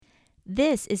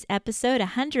This is episode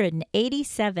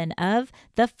 187 of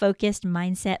the Focused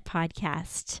Mindset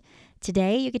Podcast.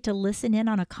 Today, you get to listen in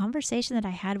on a conversation that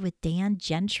I had with Dan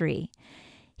Gentry.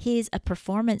 He's a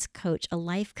performance coach, a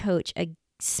life coach, a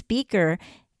speaker,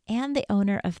 and the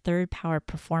owner of Third Power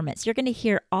Performance. You're going to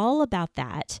hear all about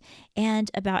that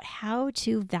and about how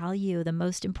to value the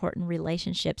most important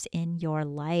relationships in your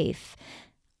life.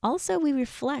 Also, we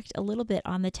reflect a little bit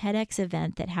on the TEDx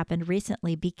event that happened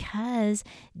recently because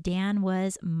Dan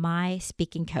was my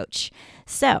speaking coach.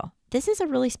 So, this is a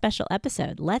really special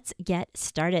episode. Let's get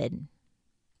started.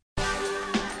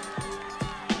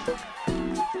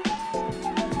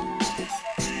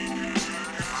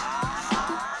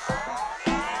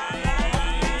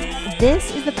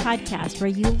 This is the podcast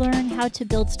where you learn how to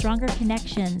build stronger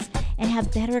connections and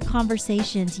have better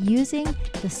conversations using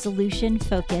the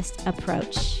solution-focused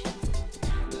approach.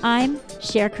 I'm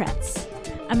Cher Kretz.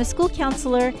 I'm a school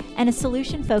counselor and a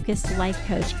solution-focused life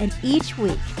coach, and each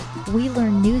week we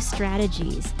learn new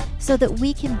strategies so that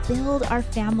we can build our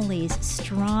families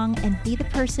strong and be the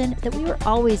person that we were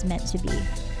always meant to be.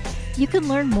 You can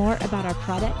learn more about our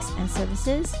products and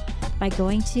services by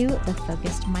going to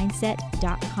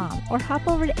thefocusedmindset.com or hop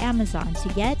over to Amazon to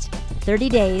get 30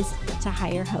 Days to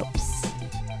Higher Hopes.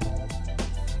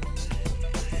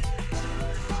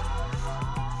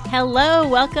 Hello,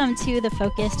 welcome to the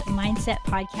Focused Mindset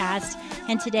Podcast.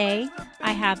 And today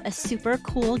I have a super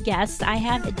cool guest. I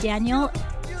have Dan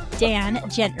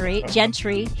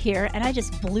Gentry here, and I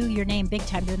just blew your name big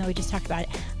time, even though we just talked about it,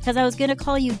 because I was going to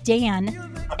call you Dan,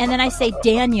 and then I say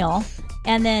Daniel,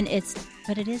 and then it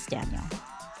is Daniel.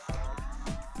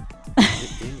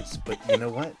 It is, but you know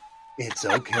what? It's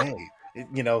okay.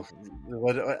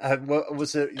 What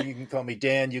was it? You can call me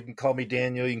Dan. You can call me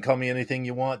Daniel. You can call me anything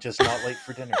you want. Just not late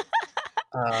for dinner.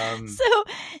 So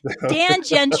Dan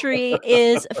Gentry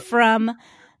is from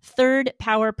Third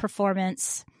Power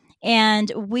Performance,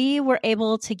 and we were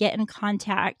able to get in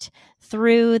contact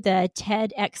through the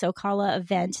TEDx Ocala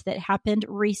event that happened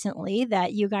recently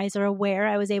that you guys are aware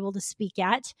I was able to speak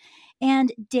at.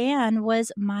 And Dan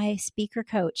was my speaker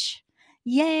coach.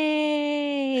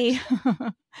 Yay!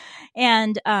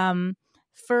 And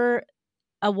for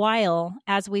a while,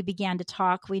 as we began to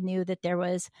talk, we knew that there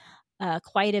was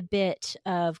quite a bit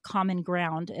of common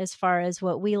ground as far as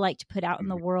what we like to put out in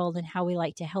the world and how we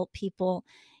like to help people.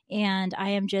 And I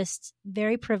am just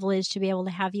very privileged to be able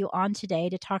to have you on today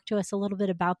to talk to us a little bit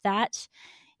about that.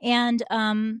 And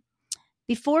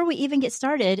before we even get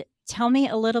started, tell me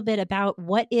a little bit about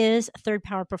what is Third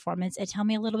Power Performance, and tell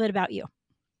me a little bit about you.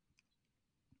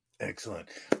 Excellent.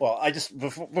 Well, I just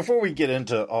before we get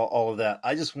into all of that,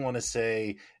 I just want to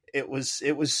say it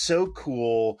was so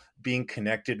cool being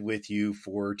connected with you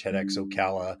for TEDx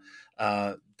Ocala.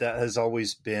 That has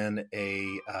always been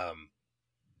I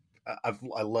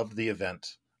loved the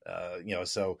event.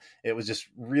 So it was just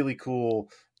really cool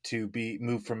to be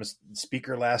moved from a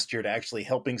speaker last year to actually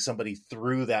helping somebody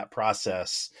through that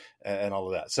process and all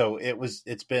of that. So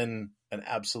it's been an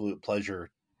absolute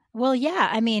pleasure. Well, yeah,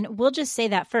 I mean, we'll just say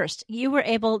that first. You were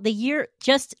able,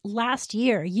 just last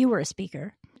year, you were a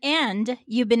speaker, and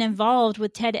you've been involved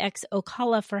with TEDx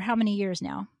Ocala for how many years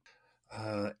now?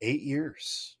 8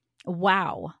 years.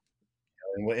 Wow.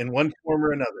 In one form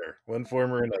or another.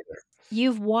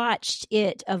 You've watched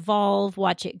it evolve,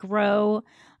 watch it grow,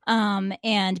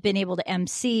 and been able to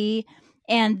MC.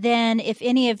 And then if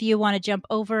any of you want to jump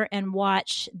over and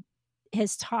watch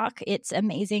his talk, it's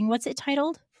amazing. What's it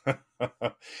titled?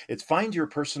 It's Find Your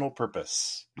Personal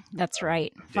Purpose. That's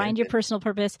right. Find Your Personal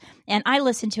Purpose. And I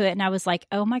listened to it and I was like,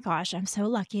 oh my gosh, I'm so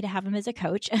lucky to have him as a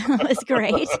coach. It was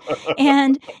great.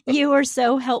 And you were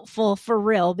so helpful for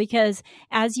real, because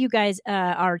as you guys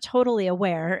are totally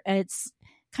aware, it's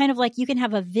kind of like you can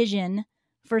have a vision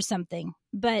for something,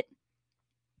 but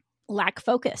lack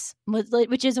focus,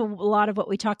 which is a lot of what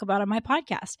we talk about on my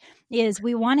podcast, is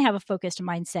we want to have a focused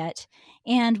mindset.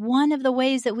 And one of the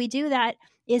ways that we do that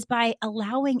is by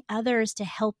allowing others to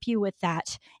help you with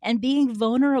that and being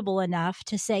vulnerable enough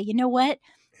to say, you know what,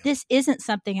 this isn't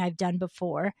something I've done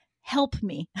before. Help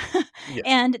me. Yes.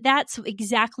 And that's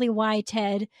exactly why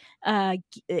TED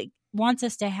wants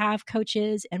us to have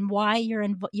coaches, and why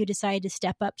you decided to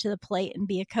step up to the plate and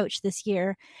be a coach this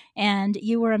year. And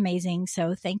you were amazing.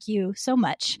 So thank you so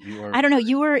much. I don't know,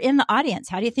 you were in the audience.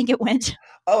 How do you think it went?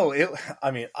 Oh,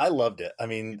 I loved it. I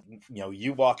mean,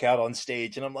 you walk out on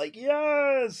stage and I'm like,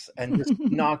 yes, and just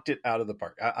knocked it out of the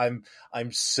park. I'm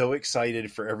so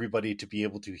excited for everybody to be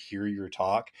able to hear your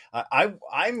talk.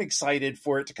 I'm excited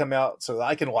for it to come out so that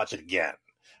I can watch it again.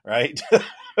 Right.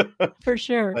 For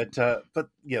sure. But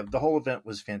yeah, the whole event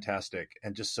was fantastic,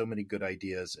 and just so many good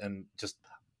ideas, and just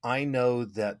I know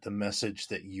that the message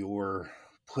that you're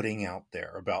putting out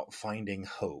there about finding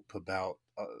hope, about,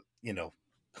 you know,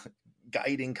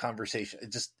 guiding conversation,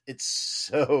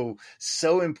 it's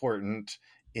so important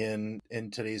in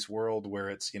today's world where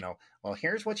it's, well,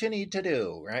 here's what you need to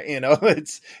do, right?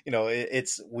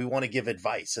 It's we want to give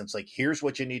advice, and it's like, here's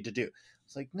what you need to do.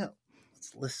 It's like, no,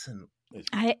 let's listen.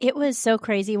 It was so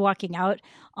crazy walking out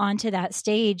onto that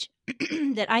stage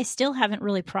that I still haven't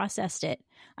really processed it.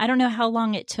 I don't know how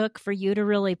long it took for you to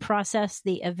really process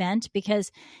the event,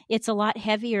 because it's a lot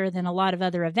heavier than a lot of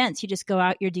other events. You just go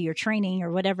out, you do your training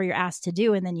or whatever you're asked to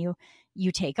do, and then you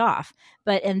take off.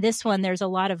 But in this one, there's a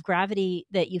lot of gravity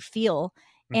that you feel.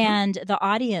 Mm-hmm. And the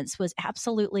audience was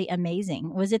absolutely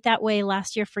amazing. Was it that way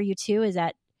last year for you too? Is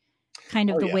that kind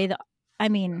of way that,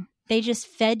 they just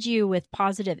fed you with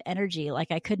positive energy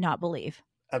like I could not believe.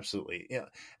 Absolutely. Yeah.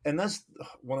 And that's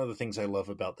one of the things I love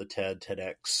about the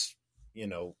TEDx,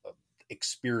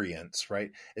 experience,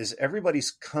 right? Is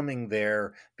everybody's coming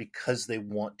there because they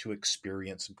want to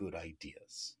experience good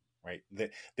ideas, right?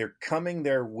 They're coming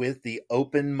there with the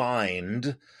open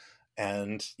mind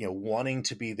and, wanting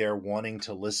to be there, wanting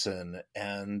to listen,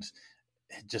 and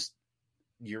just,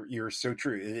 you're so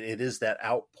true. It is that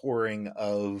outpouring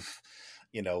of,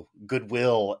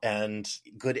 goodwill and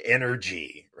good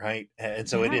energy, right? And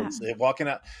so It is walking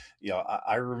out.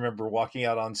 I remember walking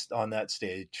out on that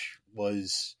stage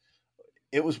was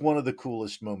one of the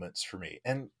coolest moments for me.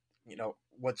 And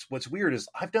what's weird is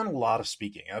I've done a lot of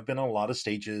speaking. I've been on a lot of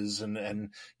stages and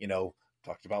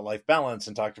talked about life balance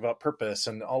and talked about purpose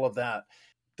and all of that.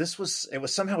 It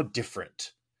was somehow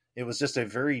different. It was just a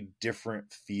very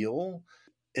different feel.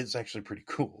 It's actually pretty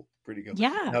cool. Pretty good.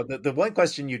 Yeah. Now, the one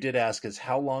question you did ask is,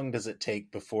 how long does it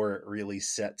take before it really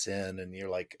sets in? And you're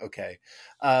like, okay.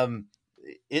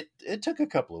 It took a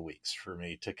couple of weeks for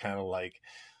me to kind of like,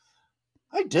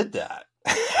 I did that.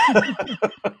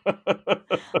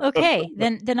 Okay,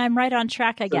 then I'm right on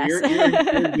track, I guess. You're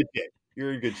in good shape.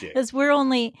 You're in good shape. Because we're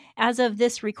only, as of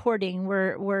this recording,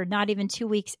 we're not even 2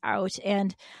 weeks out,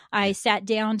 and I sat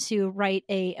down to write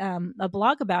a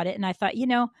blog about it, and I thought,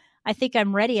 I think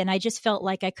I'm ready, and I just felt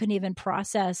like I couldn't even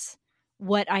process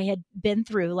what I had been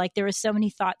through. Like there was so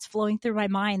many thoughts flowing through my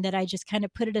mind that I just kind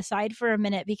of put it aside for a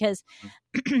minute, because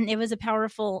it was a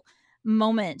powerful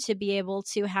moment to be able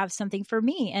to have something for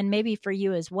me, and maybe for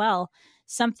you as well,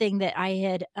 something that I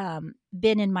had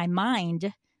been in my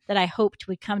mind that I hoped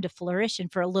would come to fruition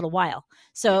for a little while.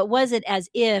 So it wasn't as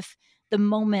if the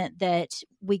moment that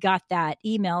we got that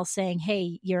email saying,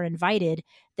 hey, you're invited,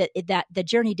 that the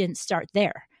journey didn't start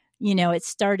there. It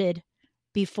started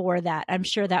before that. I'm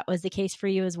sure that was the case for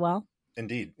you as well.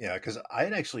 Indeed. Yeah. Cause I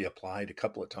had actually applied a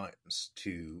couple of times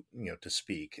to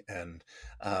speak, and,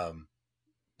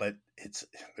 but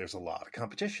there's a lot of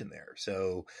competition there.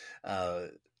 So,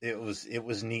 it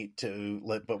was neat to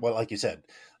but like you said,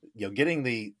 getting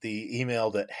the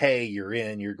email that, hey,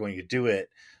 you're going to do it.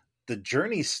 The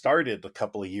journey started a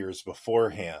couple of years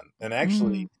beforehand. And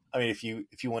actually, if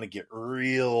you want to get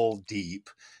real deep,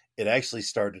 it actually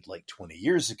started like 20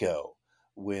 years ago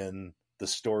when the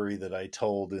story that I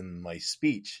told in my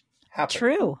speech happened.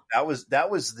 True. That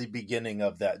was the beginning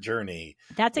of that journey.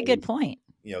 That's a good point.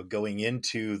 Going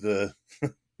into the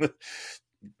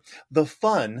the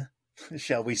fun,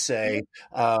 shall we say,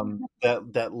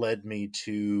 that led me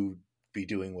to be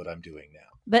doing what I'm doing now.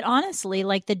 But honestly,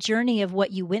 like the journey of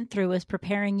what you went through was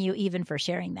preparing you even for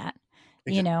sharing that.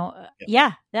 Exactly.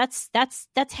 Yeah, that's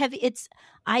heavy.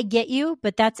 I get you,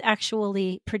 but that's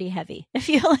actually pretty heavy. If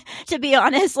you, to be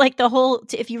honest, like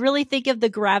if you really think of the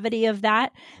gravity of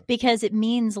that, because it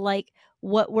means like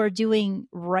what we're doing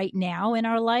right now in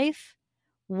our life,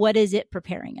 what is it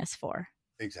preparing us for?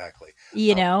 Exactly.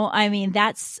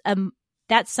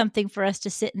 That's something for us to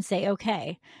sit and say,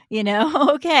 okay,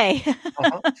 okay.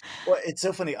 Well, it's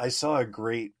so funny. I saw a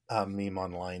great meme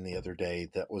online the other day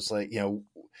that was like,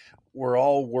 we're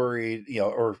all worried,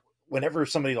 or whenever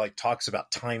somebody like talks about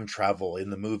time travel in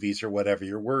the movies or whatever,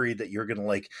 you're worried that you're going to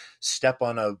like step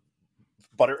on a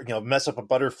mess up a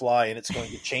butterfly and it's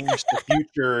going to change the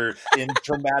future in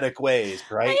dramatic ways,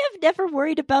 right? I have never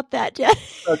worried about that, Jen.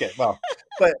 Okay, well,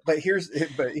 but here's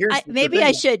maybe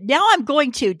I should. Now I'm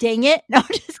going to. Dang it! No, I'm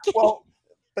just kidding. Well,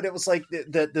 but it was like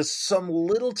that some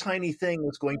little tiny thing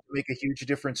was going to make a huge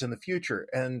difference in the future,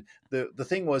 and the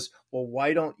thing was, well,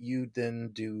 why don't you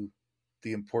then do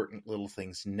the important little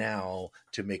things now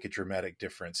to make a dramatic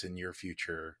difference in your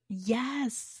future?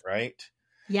 Yes. Right.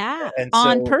 Yeah. And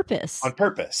on purpose. On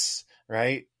purpose.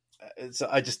 Right. So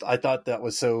I thought that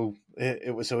was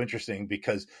it was so interesting,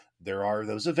 because there are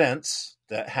those events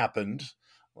that happened,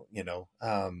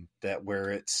 that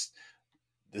where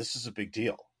this is a big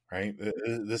deal. right?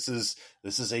 This is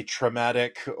a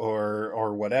traumatic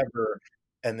or whatever.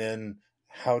 And then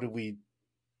how do we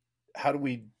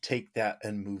take that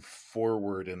and move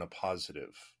forward in a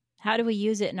positive? How do we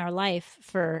use it in our life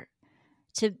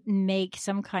to make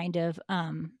some kind of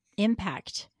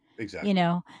impact? Exactly.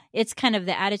 It's kind of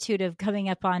the attitude of coming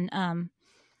up on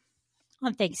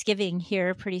Thanksgiving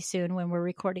here pretty soon when we're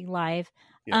recording live.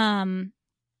 Yeah.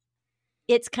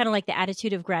 It's kind of like the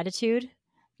attitude of gratitude,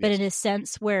 but Yes. in a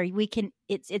sense where we can,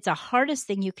 it's a hardest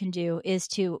thing you can do is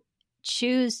to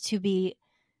choose to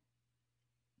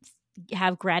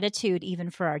have gratitude even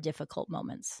for our difficult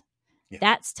moments. Yeah.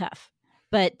 That's tough,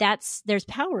 but there's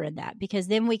power in that, because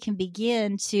then we can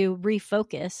begin to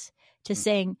refocus to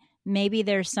saying, maybe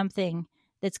there's something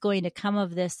that's going to come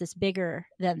of this that's bigger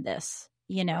than this,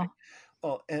 Right.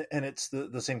 Well, and it's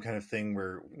the same kind of thing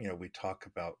where, we talk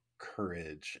about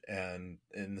courage, and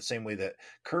in the same way that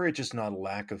courage is not a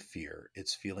lack of fear,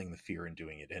 it's feeling the fear and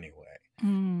doing it anyway.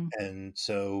 And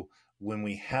so when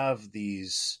we have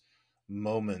these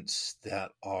moments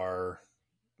that are,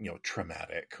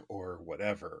 traumatic or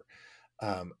whatever,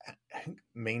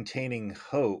 maintaining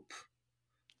hope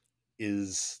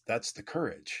that's the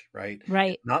courage, right?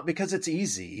 Right. Not because it's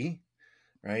easy,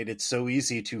 right? It's so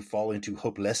easy to fall into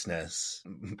hopelessness.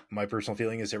 My personal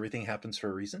feeling is everything happens for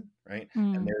a reason, right?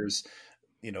 And there's,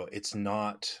 it's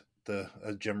not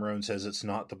as Jim Rohn says, it's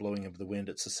not the blowing of the wind,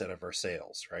 it's the set of our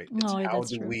sails, right? It's how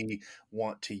do we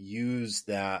want to use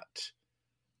that,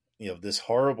 this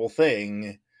horrible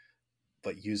thing,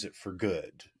 but use it for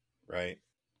good, right?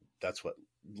 That's what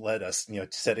led us,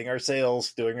 setting our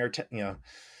sails, doing our,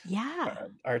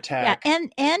 our tack. Yeah.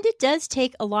 And it does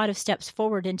take a lot of steps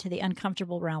forward into the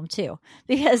uncomfortable realm too,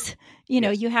 because,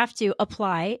 you have to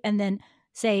apply and then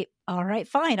say, all right,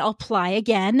 fine, I'll apply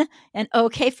again. And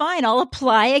okay, fine, I'll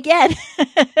apply again.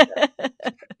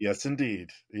 Yes, indeed.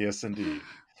 Yes, indeed.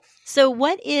 So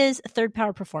what is Third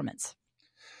Power Performance?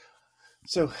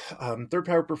 So Third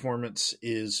Power Performance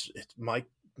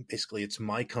basically it's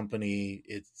my company.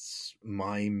 It's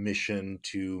my mission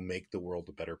to make the world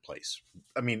a better place.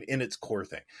 I mean, in its core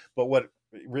thing, but what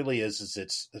it really is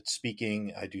it's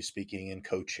speaking. I do speaking and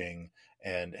coaching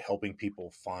and helping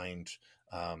people find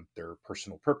their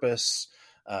personal purpose.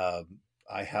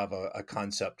 I have a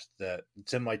concept that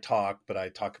it's in my talk, but I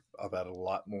talk about it a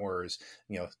lot more, is,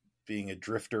 being a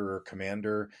drifter or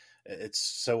commander. It's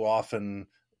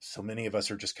so many of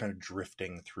us are just kind of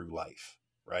drifting through life,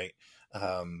 right?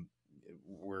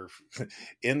 We're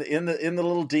in the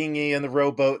little dinghy and the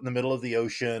rowboat in the middle of the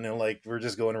ocean, and we're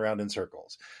just going around in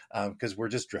circles because we're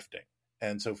just drifting.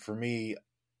 And so for me,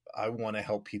 I want to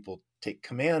help people take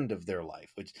command of their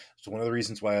life, which is one of the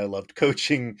reasons why I loved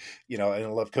coaching, and I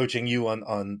love coaching you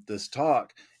on this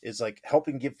talk, is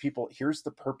helping give people, here's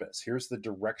the purpose, here's the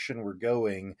direction we're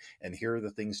going, and here are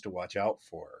the things to watch out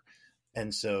for.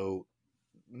 And so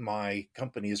my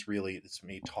company is it's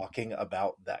me talking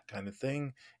about that kind of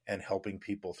thing and helping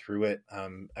people through it.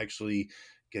 I'm actually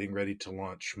getting ready to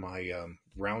launch my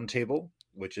roundtable,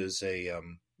 which is a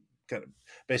kind of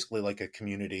basically like a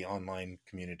online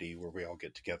community where we all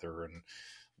get together and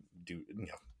do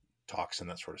talks and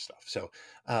that sort of stuff. So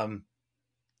and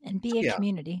be a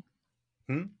community.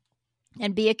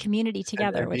 And be a community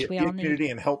together, which we all need.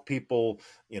 And help people.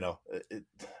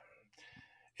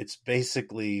 It's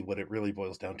basically what it really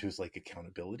boils down to is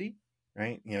accountability,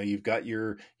 right? You've got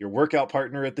your workout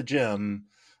partner at the gym.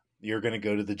 You're going to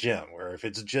go to the gym. Where if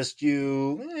it's just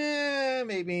you,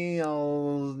 maybe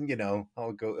I'll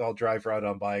drive right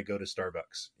on by, go to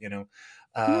Starbucks,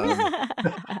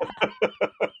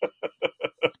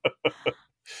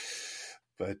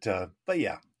 but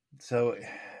yeah. So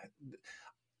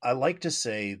I like to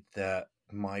say that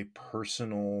my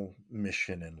personal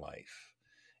mission in life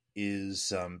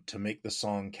is to make the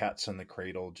song Cats in the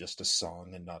Cradle just a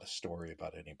song and not a story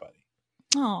about anybody.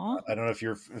 Oh, I don't know if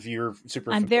you're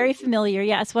super. I'm very familiar.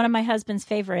 Yeah, it's one of my husband's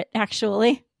favorite,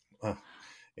 actually.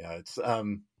 Yeah, it's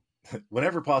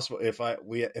whenever possible. If I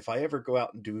ever go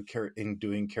out and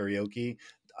doing karaoke,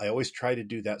 I always try to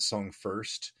do that song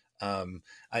first.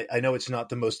 I know it's not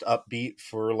the most upbeat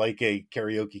for a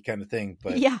karaoke kind of thing,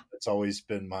 but it's always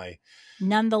been my.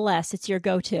 Nonetheless, it's your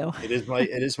go-to. It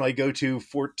is my go-to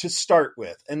to start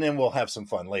with, and then we'll have some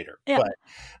fun later. Yeah.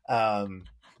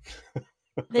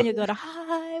 But then you go to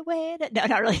Highway. No,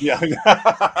 not really. Yeah.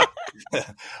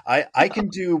 I can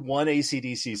do one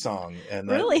AC/DC song, and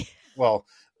really,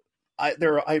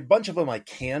 there are a bunch of them I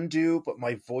can do, but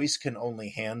my voice can only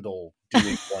handle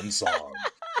doing one song.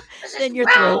 Then you're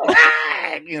through.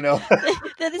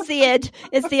 That is the end.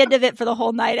 It's the end of it for the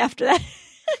whole night after that.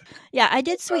 Yeah, I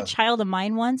did Sweet Child of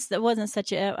Mine once. That wasn't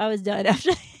I was done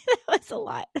after. That's a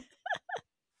lot.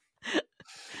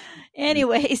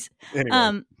 Anyways,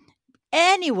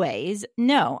 Anyway.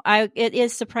 No, it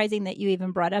is surprising that you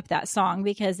even brought up that song,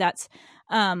 because that's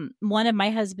one of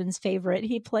my husband's favorite.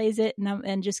 He plays it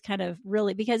and just kind of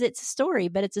really, because it's a story,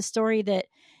 but it's a story that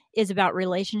is about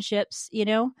relationships,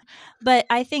 But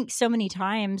I think so many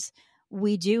times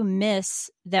we do miss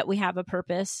that we have a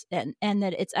purpose, and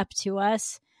that it's up to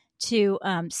us to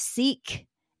seek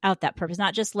out that purpose,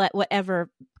 not just let whatever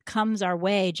comes our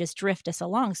way just drift us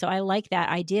along. So I like that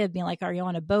idea of being like, are you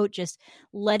on a boat just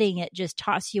letting it just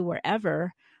toss you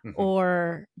wherever? Mm-hmm.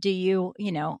 Or do you,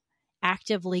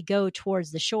 actively go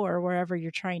towards the shore wherever you're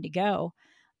trying to go?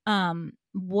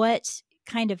 What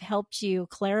kind of helped you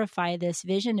clarify this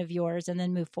vision of yours and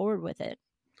then move forward with it?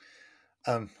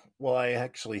 Well, I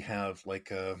actually have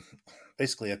like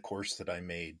basically a course that I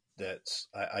made that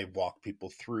I walk people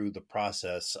through the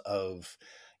process of,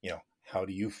 how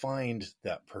do you find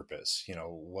that purpose?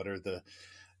 What are the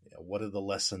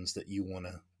lessons that you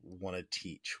want to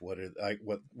teach? What are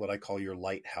what I call your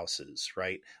lighthouses,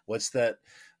 right? What's that?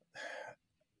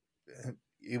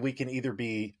 We can either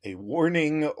be a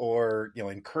warning or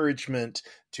encouragement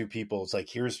to people. It's like,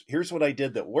 here's what I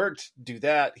did that worked, do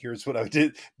that. Here's what I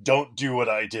did, don't do what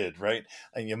I did, right?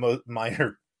 And mine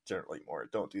are generally more,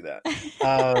 don't do that.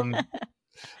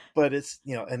 But it's,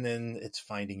 and then it's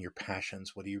finding your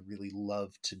passions. What do you really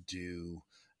love to do?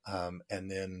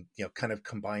 And then, kind of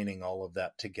combining all of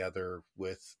that together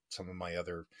with some of my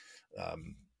other,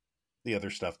 the other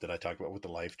stuff that I talked about with the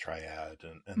life triad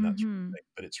and that sort of thing.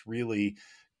 But it's really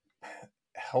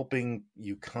helping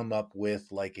you come up with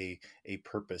like a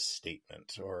purpose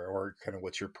statement or kind of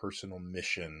what's your personal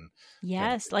mission.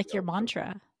 Yes. Kind of, like your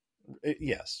mantra.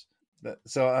 Yes.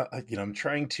 So, I'm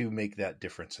trying to make that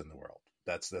difference in the world.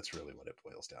 That's really what it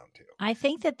boils down to. I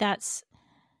think that that's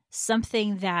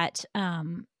something that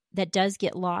that does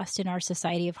get lost in our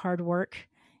society of hard work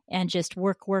and just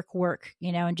work,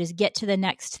 and just get to the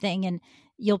next thing. And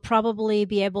you'll probably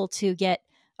be able to get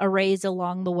a raise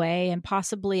along the way and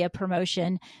possibly a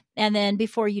promotion. And then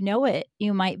before you know it,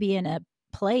 you might be in a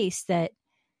place that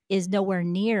is nowhere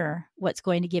near what's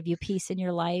going to give you peace in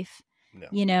your life,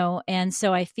 And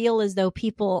so I feel as though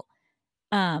people,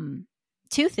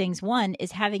 two things. One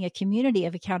is having a community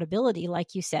of accountability,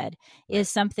 like you said, is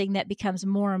something that becomes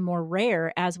more and more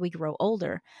rare as we grow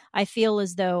older. I feel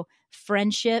as though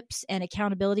friendships and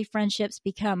accountability friendships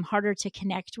become harder to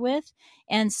connect with.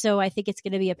 And so I think it's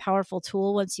going to be a powerful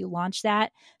tool once you launch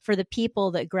that for the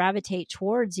people that gravitate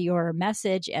towards your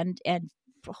message and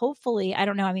hopefully, I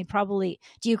don't know, I mean, probably,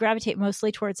 do you gravitate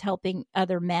mostly towards helping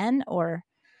other men or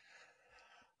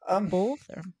both?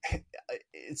 Or?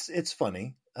 It's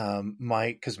funny.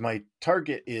 Because my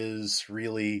target is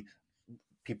really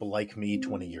people like me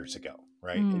 20 years ago,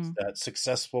 right? It's that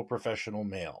successful professional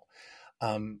male.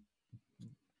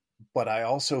 But I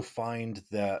also find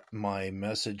that my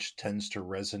message tends to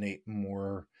resonate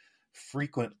more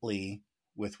frequently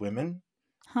with women.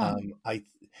 And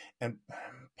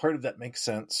part of that makes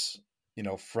sense,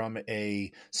 from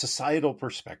a societal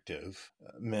perspective.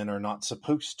 Men are not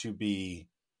supposed to be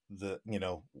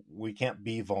we can't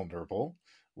be vulnerable.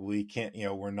 We can't,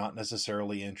 we're not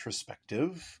necessarily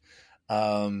introspective.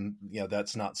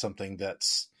 That's not something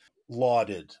that's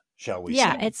lauded, shall we say.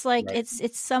 Yeah, it's like, right?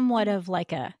 It's somewhat of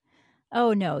like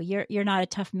oh no, you're not a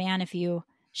tough man if you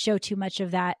show too much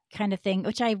of that kind of thing,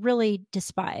 which I really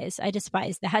despise. I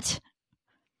despise that.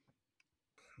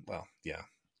 Well, yeah.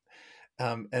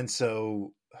 And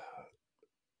so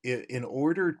in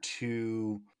order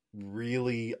to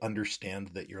really understand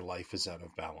that your life is out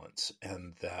of balance,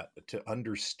 and that to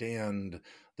understand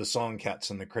the song Cats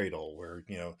in the Cradle, where,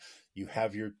 you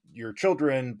have your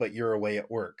children, but you're away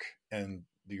at work and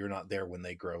you're not there when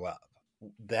they grow up.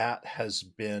 That has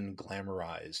been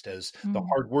glamorized as the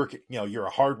hard work, you're a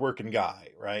hardworking guy,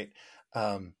 right?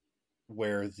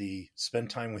 Where the spend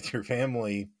time with your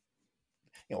family,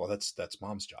 well, that's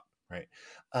mom's job, right?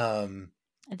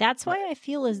 That's why I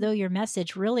feel as though your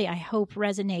message really, I hope,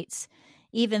 resonates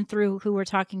even through who we're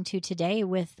talking to today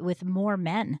with more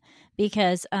men,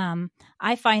 because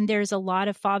I find there's a lot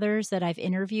of fathers that I've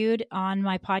interviewed on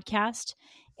my podcast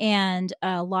and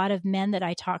a lot of men that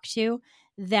I talk to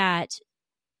that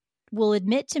will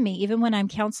admit to me, even when I'm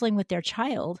counseling with their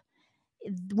child,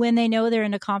 when they know they're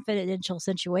in a confidential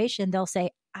situation, they'll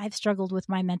say, I've struggled with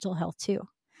my mental health too.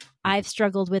 I've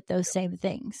struggled with those same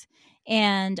things.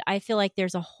 And I feel like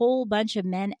there's a whole bunch of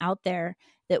men out there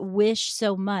that wish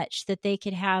so much that they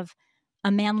could have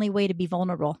a manly way to be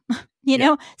vulnerable,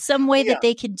 some way that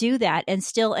they could do that and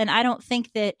still. And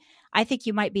I think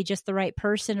you might be just the right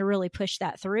person to really push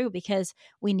that through, because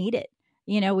we need it.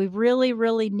 We really,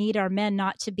 really need our men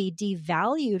not to be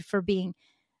devalued for being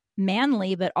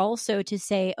manly, but also to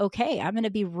say, okay, I'm going to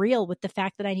be real with the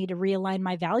fact that I need to realign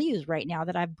my values right now,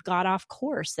 that I've got off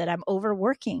course, that I'm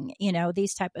overworking,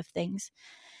 these type of things.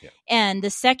 Yeah. And the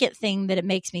second thing that it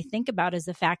makes me think about is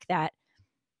the fact that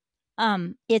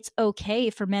it's okay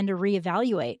for men to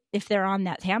reevaluate if they're on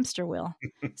that hamster wheel.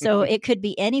 So it could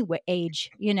be any age,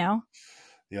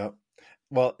 Yeah.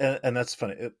 Well, and that's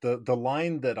funny. The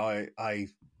line that I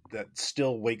that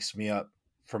still wakes me up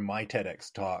from my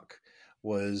TEDx talk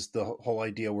was the whole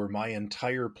idea where my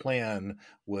entire plan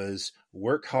was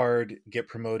work hard, get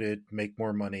promoted, make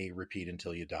more money, repeat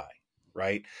until you die.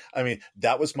 Right. I mean,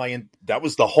 that was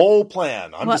the whole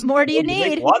plan. What more do you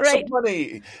need? Make lots right. of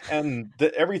money, and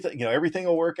everything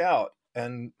will work out.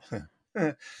 And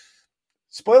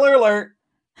spoiler alert,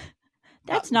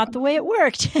 that's not the way it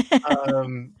worked.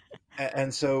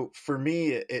 And so for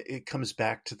me, it comes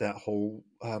back to that whole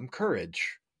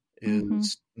courage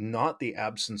is not the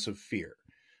absence of fear.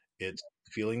 It's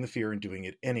feeling the fear and doing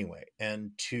it anyway.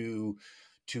 And to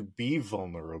be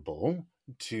vulnerable,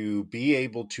 to be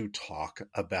able to talk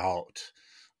about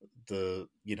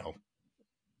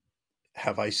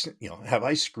have I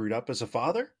screwed up as a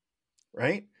father?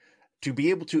 Right? To be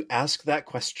able to ask that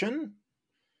question,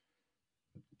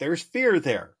 there's fear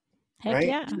there. Heck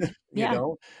right?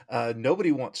 Yeah.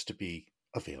 Nobody wants to be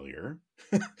a failure,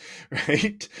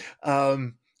 right?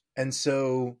 And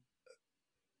so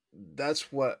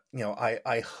that's what,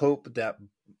 I hope that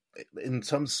in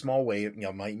some small way,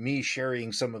 me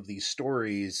sharing some of these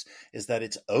stories is that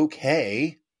it's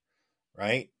okay,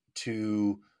 right?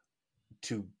 To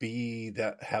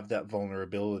have that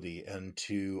vulnerability and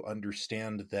to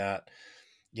understand that,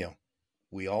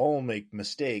 we all make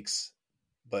mistakes.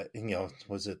 But,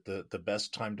 was it the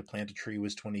best time to plant a tree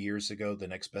was 20 years ago? The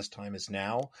next best time is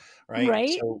now, right?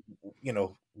 Right. So,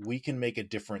 we can make a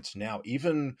difference now.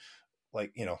 Even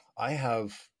like, I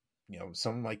have,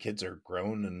 some of my kids are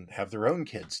grown and have their own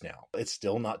kids now. It's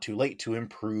still not too late to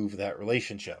improve that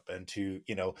relationship and to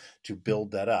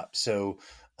build that up. So,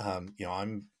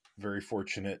 I'm very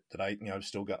fortunate that I've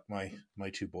still got my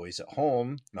two boys at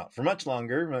home, not for much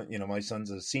longer, but my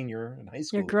son's a senior in high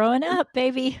school. You're growing up,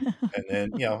 baby. And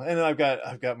then, and I've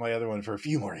got my other one for a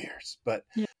few more years, but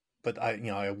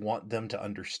I want them to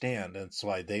understand. And that's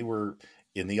why they were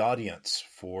in the audience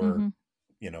for,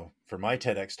 for my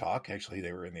TEDx talk. Actually,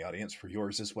 they were in the audience for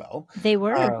yours as well. They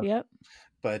were. Yep.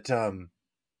 But,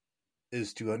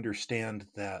 is to understand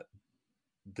that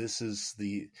this is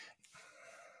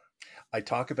I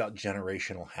talk about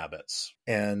generational habits,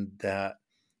 and that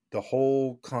the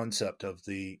whole concept of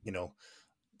the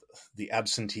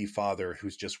absentee father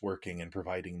who's just working and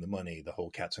providing the money, the whole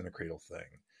cats in the cradle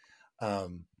thing,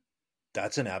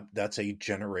 that's a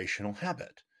generational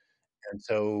habit. And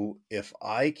so if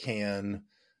I can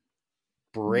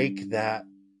break that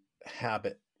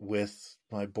habit with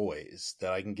my boys,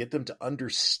 that I can get them to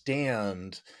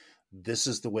understand this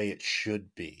is the way it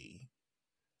should be,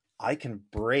 I can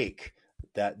break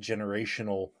that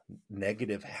generational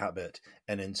negative habit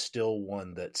and instill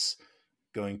one that's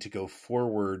going to go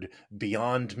forward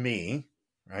beyond me,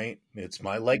 right? It's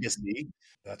my legacy.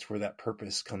 That's where that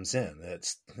purpose comes in.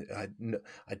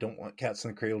 I don't want Cats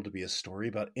in the Cradle to be a story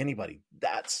about anybody.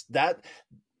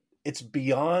 It's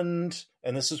beyond,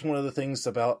 and this is one of the things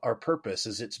about our purpose,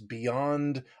 is it's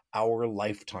beyond our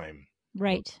lifetime.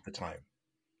 Right. The time.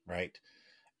 Right.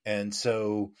 And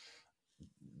so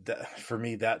for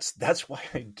me, that's why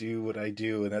I do what I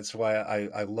do. And that's why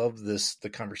I love the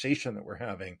conversation that we're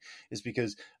having, is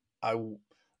because I'm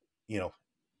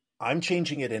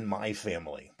changing it in my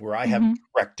family where I have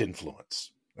direct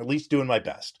influence, at least doing my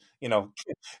best.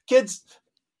 Kids,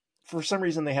 for some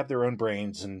reason, they have their own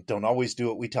brains and don't always do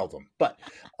what we tell them. But,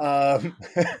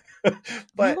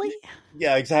 really?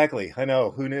 Yeah, exactly. I know.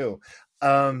 Who knew?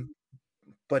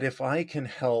 But if I can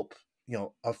help,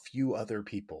 a few other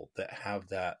people that have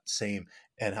that same,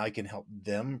 and I can help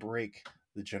them break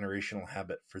the generational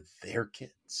habit for their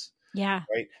kids. Yeah.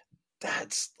 Right.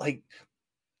 That's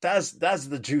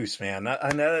the juice, man.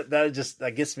 I know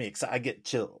that gets me excited. I get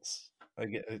chills. I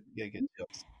get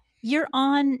chills. You're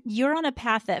on a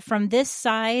path that, from this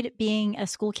side, being a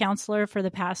school counselor for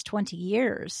the past 20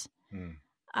 years,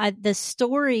 the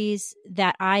stories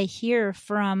that I hear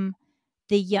from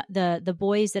the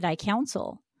boys that I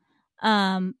counsel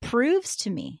proves to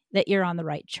me that you're on the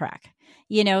right track.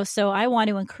 So I want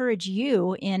to encourage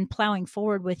you in plowing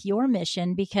forward with your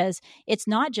mission, because it's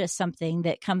not just something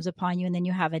that comes upon you and then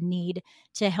you have a need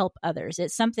to help others.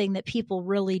 It's something that people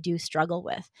really do struggle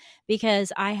with,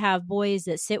 because I have boys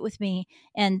that sit with me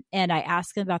and I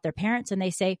ask them about their parents, and they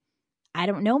say, I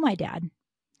don't know my dad.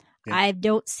 Yeah. I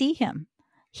don't see him.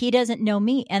 He doesn't know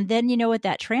me. And then you know what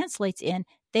that translates in?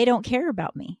 They don't care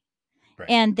about me. Right.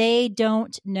 And they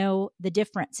don't know the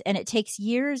difference. And it takes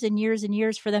years and years and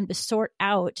years for them to sort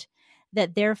out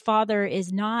that their father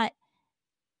is not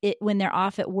when they're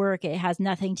off at work. It has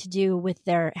nothing to do with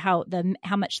how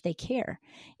much they care.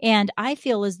 And I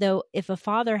feel as though if a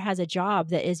father has a job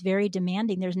that is very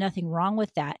demanding, there's nothing wrong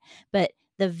with that. But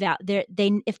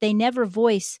if they never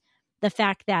voice the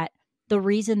fact that the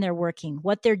reason they're working,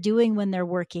 what they're doing when they're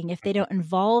working, if they don't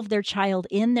involve their child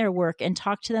in their work and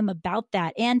talk to them about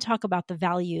that and talk about the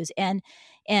values and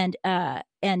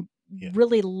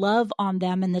really love on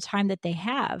them in the time that they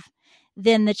have,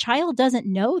 then the child doesn't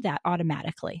know that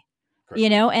automatically.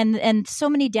 Correct. And so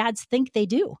many dads think they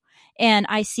do. And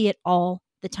I see it all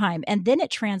the time. And then it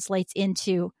translates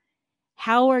into,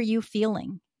 how are you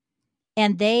feeling?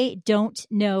 And they don't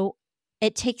know.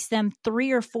 It takes them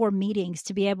 3 or 4 meetings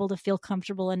to be able to feel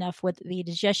comfortable enough with me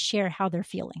to just share how they're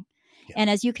feeling. Yeah. And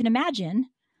as you can imagine,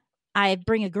 I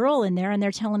bring a girl in there and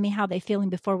they're telling me how they're feeling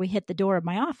before we hit the door of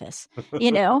my office,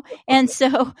 And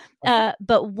so,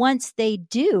 but once they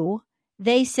do,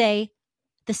 they say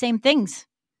the same things.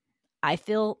 I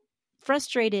feel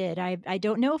frustrated. I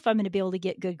don't know if I'm going to be able to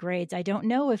get good grades. I don't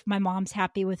know if my mom's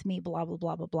happy with me, blah, blah,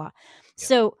 blah, blah, blah. Yeah.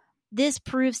 So this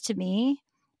proves to me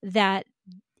that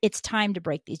it's time to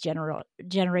break these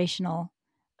generational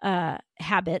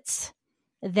habits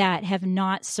that have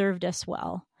not served us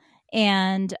well.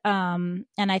 And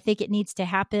I think it needs to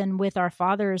happen with our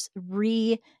fathers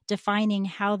redefining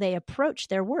how they approach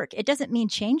their work. It doesn't mean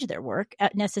change their work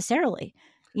necessarily.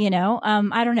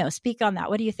 I don't know. Speak on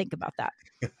that. What do you think about that?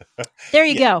 There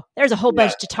you go. There's a whole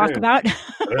bunch to talk about.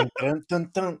 Dun, dun,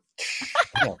 dun,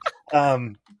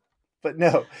 dun. But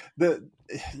no,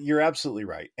 you're absolutely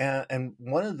right. And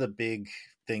one of the big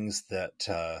things that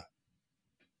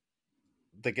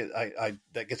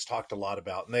that gets talked a lot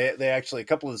about, and they actually, a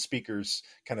couple of the speakers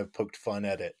kind of poked fun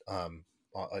at it on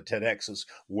TEDx, is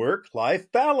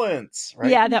work-life balance,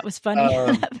 right? Yeah, that was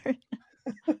funny.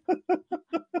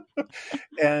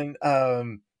 And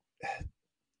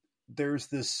there's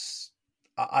this,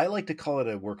 I like to call it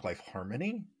a work-life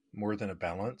harmony more than a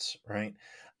balance, right?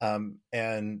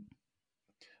 And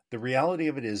the reality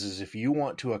of it is if you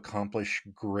want to accomplish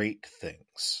great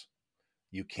things,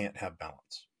 you can't have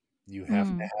balance. You have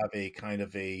to have a kind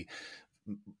of a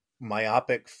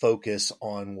myopic focus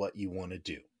on what you want to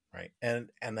do, right? And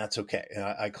that's okay. And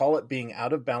I call it being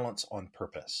out of balance on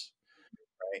purpose,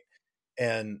 right?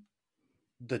 And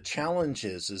the challenge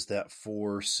is that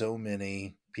for so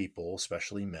many people,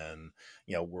 especially men,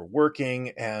 we're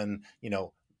working and,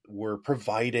 we're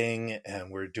providing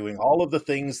and we're doing all of the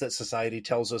things that society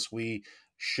tells us we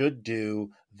should do.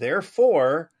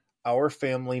 Therefore, our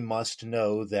family must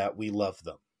know that we love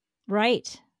them.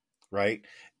 Right. Right.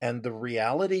 And the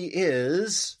reality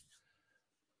is,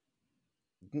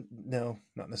 no,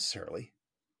 not necessarily.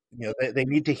 They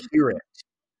need to hear it.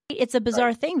 It's a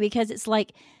bizarre thing because it's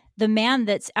like the man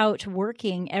that's out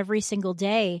working every single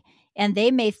day and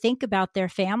they may think about their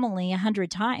family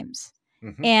 100 times.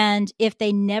 Mm-hmm. And if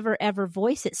they never, ever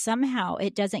voice it, somehow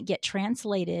it doesn't get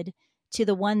translated to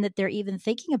the one that they're even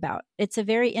thinking about. It's a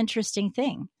very interesting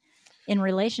thing in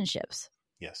relationships.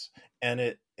 Yes. And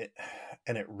it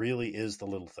really is the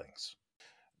little things.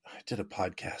 I did a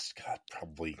podcast,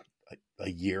 probably a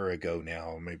year ago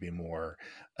now, maybe more.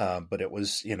 But it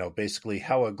was, basically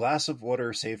how a glass of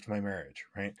water saved my marriage.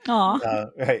 Right.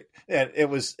 Right. And it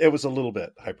was a little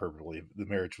bit hyperbole. The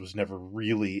marriage was never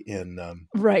really in,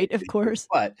 right. Of course.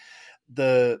 But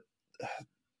the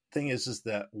thing is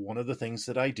that one of the things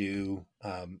that I do,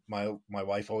 my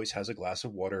wife always has a glass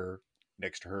of water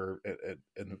next to her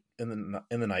in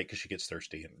the night because she gets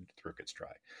thirsty and her throat gets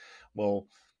dry. Well,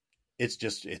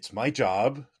 it's my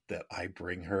job that I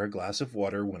bring her a glass of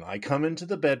water when I come into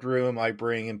the bedroom. I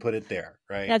bring and put it there.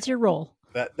 Right. That's your role.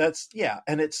 That's yeah.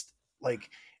 And it's like,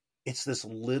 it's this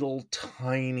little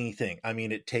tiny thing. I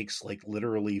mean, it takes like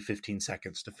literally 15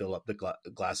 seconds to fill up the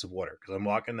glass of water because I'm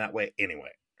walking that way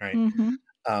anyway. Right.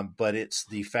 Mm-hmm. But it's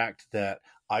the fact that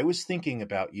I was thinking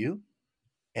about you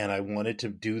and I wanted to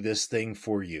do this thing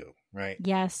for you. Right.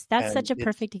 Yes. That's such a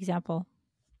perfect example.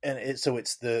 And so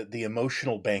it's the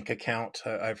emotional bank account.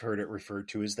 I've heard it referred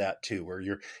to as that too,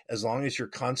 where as long as you're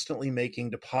constantly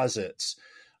making deposits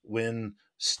when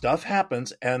stuff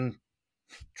happens, and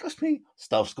trust me,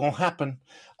 stuff's going to happen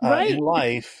in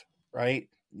life, right?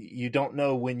 You don't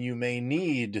know when you may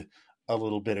need a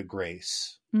little bit of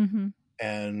grace. Mm-hmm.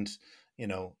 And,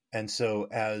 and so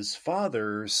as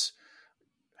fathers,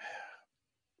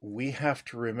 we have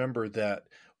to remember that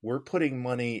we're putting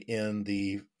money in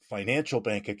the financial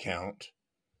bank account,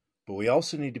 but we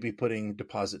also need to be putting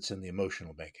deposits in the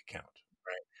emotional bank account,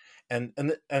 right?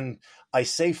 And I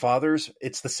say fathers,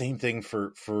 it's the same thing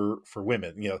for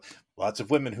women. Lots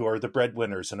of women who are the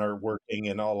breadwinners and are working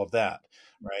and all of that,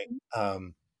 right?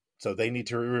 So they need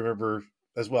to remember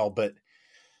as well. But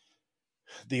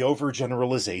the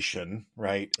overgeneralization,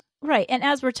 right? Right. And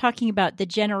as we're talking about the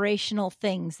generational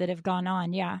things that have gone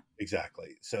on, yeah.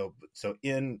 Exactly. So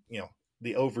in,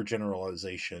 the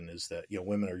overgeneralization is that,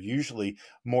 women are usually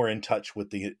more in touch with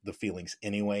the feelings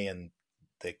anyway, and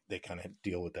they kind of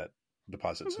deal with that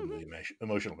deposits in the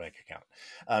emotional bank account.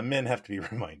 Men have to be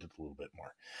reminded a little bit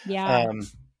more. Yeah.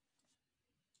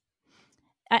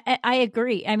 I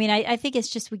agree. I mean, I think it's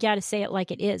just we got to say it like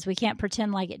it is. We can't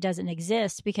pretend like it doesn't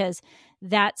exist, because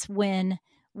that's when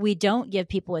we don't give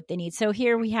people what they need. So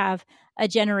here we have a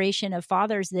generation of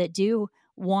fathers that do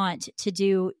want to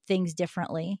do things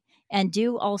differently and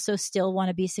do also still want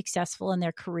to be successful in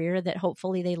their career that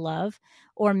hopefully they love,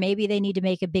 or maybe they need to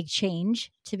make a big change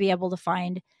to be able to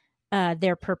find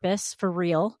their purpose for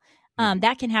real.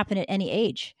 That can happen at any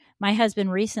age. My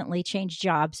husband recently changed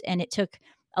jobs, and it took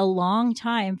a long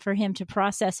time for him to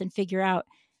process and figure out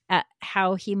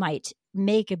how he might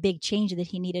make a big change that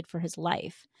he needed for his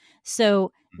life.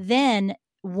 So then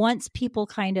once people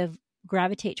kind of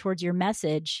gravitate towards your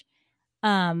message,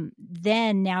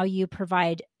 then now you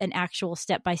provide an actual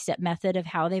step-by-step method of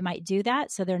how they might do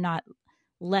that, so they're not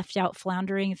left out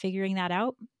floundering and figuring that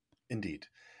out. Indeed.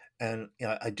 And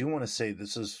I do want to say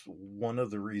this is one of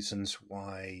the reasons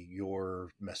why your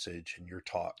message and your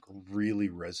talk really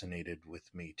resonated with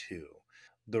me too.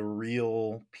 The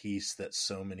real piece that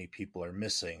so many people are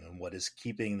missing, and what is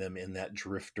keeping them in that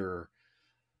drifter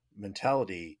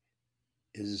mentality,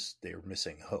 is they're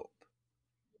missing hope,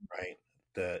 right?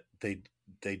 That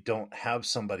they don't have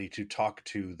somebody to talk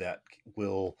to that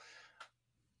will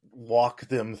walk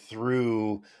them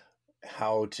through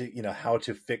how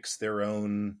to fix their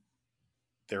own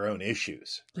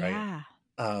issues, right?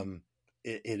 Yeah.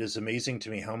 It is amazing to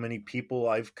me how many people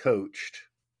I've coached.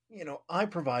 I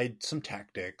provide some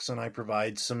tactics and I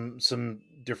provide some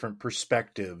different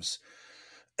perspectives,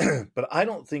 but I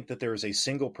don't think that there is a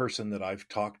single person that I've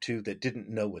talked to that didn't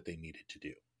know what they needed to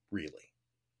do, really.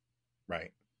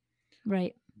 Right?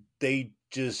 Right. They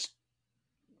just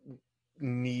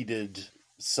needed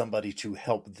somebody to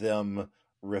help them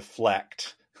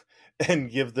reflect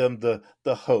and give them the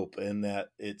hope, and that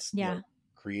it's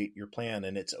create your plan,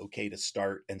 and it's okay to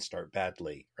start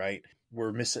badly, right?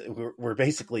 We're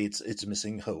basically it's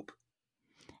missing hope.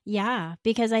 Yeah,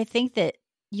 because I think that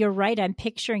you're right. I'm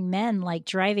picturing men like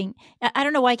driving. I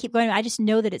don't know why I keep going. I just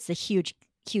know that it's a huge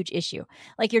issue.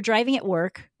 Like you're driving at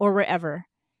work or wherever,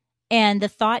 and the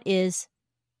thought is,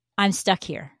 I'm stuck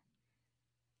here.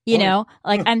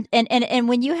 Like I'm, and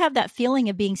when you have that feeling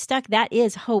of being stuck, that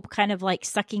is hope kind of like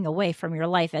sucking away from your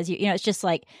life as it's just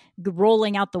like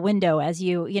rolling out the window as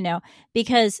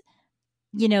because,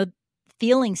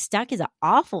 feeling stuck is an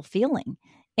awful feeling.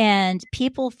 And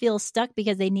people feel stuck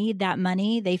because they need that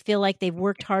money. They feel like they've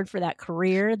worked hard for that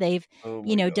career. They've,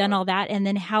 done all that. And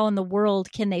then how in the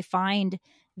world can they find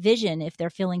vision if they're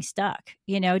feeling stuck?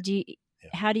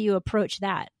 How do you approach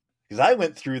that? Because I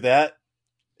went through that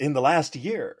in the last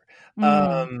year.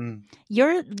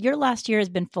 Your last year has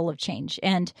been full of change,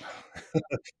 and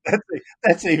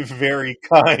that's a very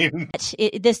kind.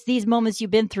 These moments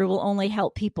you've been through will only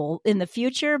help people in the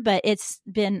future, but it's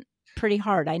been pretty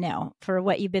hard, I know, for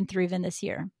what you've been through even this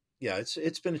year. Yeah,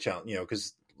 it's been a challenge,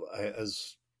 because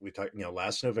as we talked,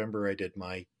 last November I did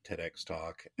my TEDx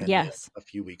talk, and yes, a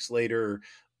few weeks later,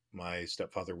 my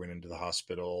stepfather went into the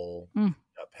hospital,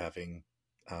 up having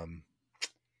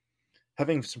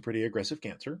some pretty aggressive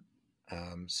cancer.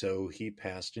 So he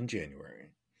passed in January.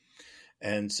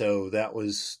 And so that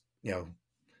was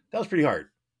pretty hard.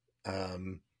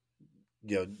 Trying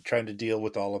to deal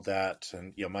with all of that.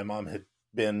 And, my mom had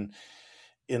been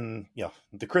in,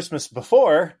 the Christmas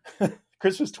before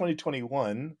Christmas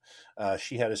 2021,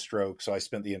 she had a stroke. So I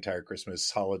spent the entire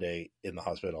Christmas holiday in the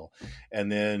hospital.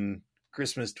 And then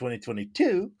Christmas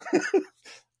 2022,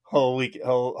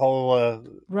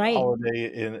 right.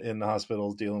 Holiday in the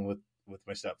hospital dealing with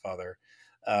my stepfather.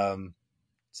 But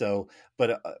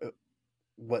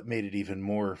what made it even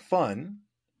more fun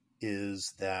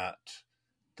is that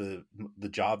the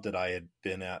job that I had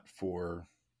been at for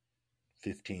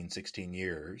 15, 16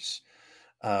 years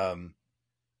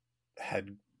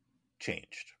had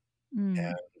changed.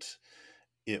 And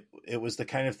it was the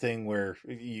kind of thing where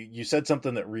you said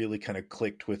something that really kind of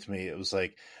clicked with me. It was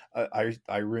like,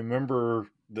 I remember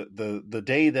the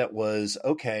day that was,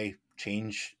 okay,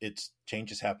 change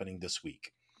is happening this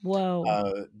week.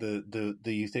 Whoa.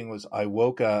 The thing was, I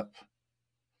woke up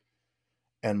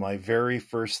and my very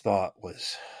first thought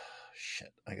was,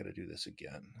 shit, I got to do this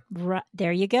again. Right,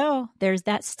 there you go. There's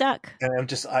that stuck. And I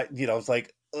was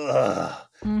like, ugh.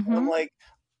 Mm-hmm. I'm like,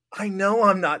 I know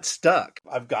I'm not stuck.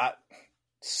 I've got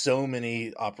so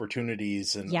many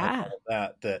opportunities and all of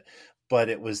that, but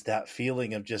it was that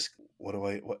feeling of just,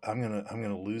 I'm going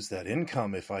to lose that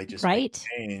income if I just make a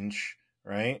change.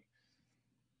 Right.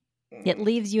 It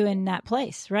leaves you in that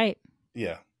place. Right.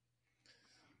 Yeah.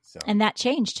 So. And that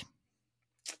changed.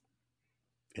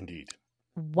 Indeed.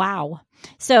 Wow.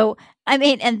 So, I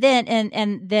mean, and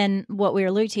then what we were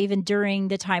alluding to, even during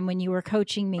the time when you were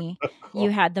coaching me,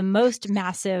 you had the most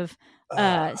massive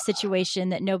situation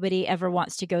that nobody ever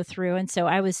wants to go through. And so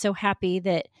I was so happy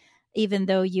that even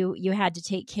though you had to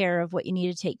take care of what you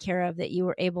needed to take care of, that you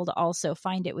were able to also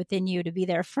find it within you to be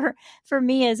there for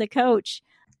me as a coach.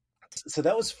 So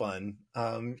that was fun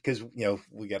because,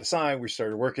 we got assigned, we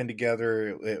started working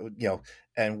together,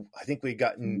 and I think we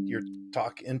gotten your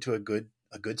talk into a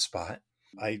good spot.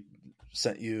 I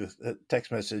sent you a text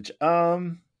message.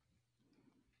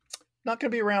 Not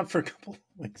going to be around for a couple of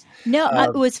weeks. No,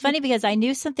 it was funny because I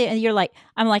knew something, and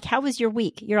I'm like, how was your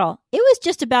week? You're all, it was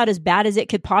just about as bad as it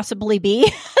could possibly be.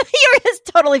 You're just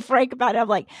totally frank about it. I'm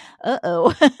like,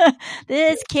 uh-oh,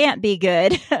 this can't be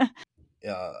good.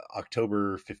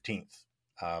 October 15th,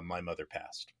 my mother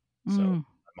passed. So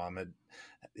my mom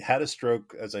had a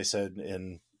stroke, as I said,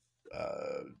 in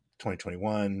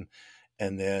 2021.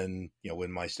 And then,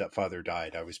 when my stepfather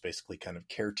died, I was basically kind of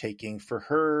caretaking for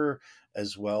her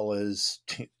as well as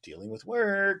dealing with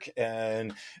work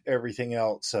and everything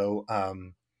else. So,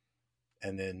 and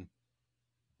then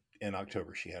in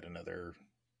October, she had another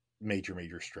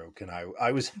major stroke. And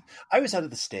I was out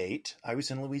of the state. I was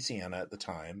in Louisiana at the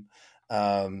time,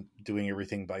 doing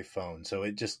everything by phone. So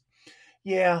it just,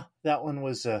 that one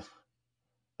was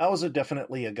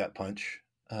definitely a gut punch.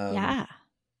 Yeah.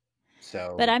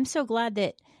 So, but I'm so glad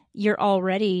that you're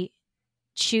already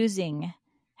choosing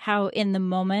how in the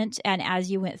moment, and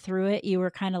as you went through it, you were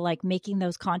kind of like making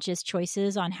those conscious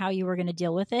choices on how you were going to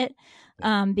deal with it.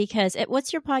 Because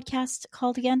what's your podcast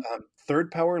called again?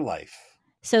 Third Power Life.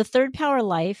 So Third Power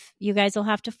Life, you guys will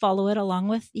have to follow it along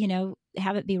with,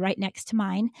 have it be right next to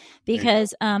mine,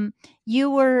 because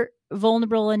you were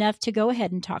vulnerable enough to go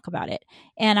ahead and talk about it.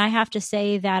 And I have to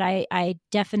say that I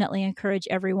definitely encourage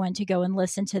everyone to go and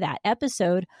listen to that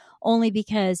episode, only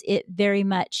because it very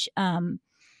much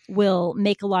will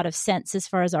make a lot of sense as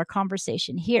far as our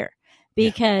conversation here.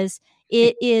 Because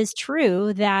it is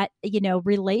true that,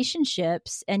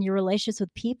 relationships and your relationships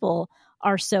with people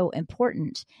are so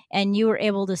important. And you were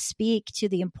able to speak to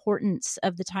the importance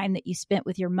of the time that you spent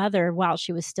with your mother while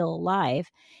she was still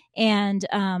alive. And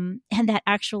that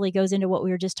actually goes into what we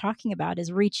were just talking about,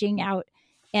 is reaching out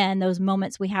and those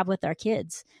moments we have with our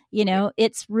kids.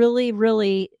 It's really,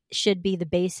 really should be the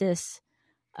basis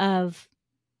of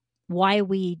why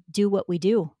we do what we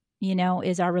do,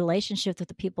 is our relationship with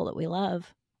the people that we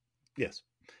love. Yes.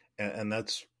 And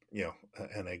that's,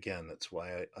 and again, that's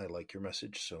why I like your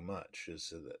message so much,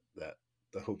 is that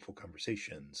the hopeful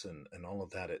conversations and all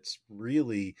of that. It's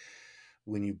really,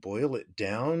 when you boil it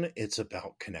down, it's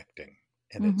about connecting.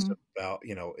 And it's about,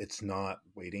 it's not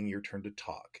waiting your turn to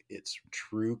talk. It's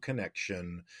true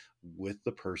connection with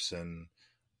the person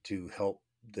to help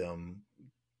them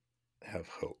have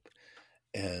hope.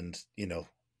 And,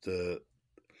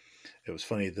 it was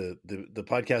funny, the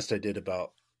podcast I did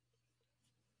about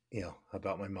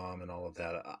my mom and all of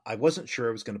that, I wasn't sure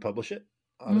I was going to publish it,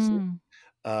 honestly.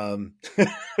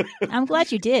 I'm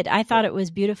glad you did. I thought it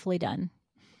was beautifully done.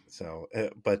 So,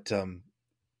 but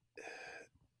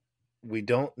we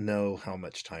don't know how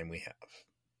much time we have.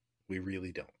 We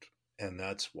really don't. And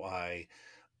that's why,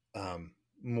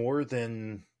 more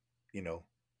than,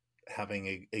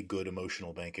 having a good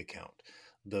emotional bank account,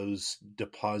 those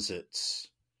deposits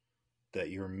that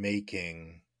you're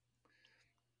making,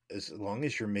 as long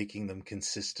as you're making them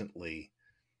consistently,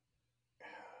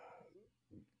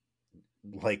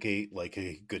 like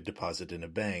a good deposit in a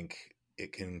bank,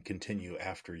 it can continue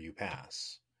after you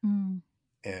pass.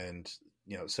 And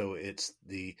so it's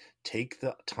take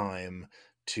the time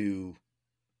to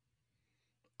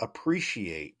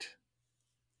appreciate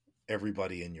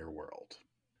everybody in your world,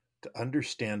 to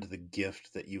understand the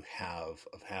gift that you have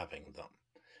of having them.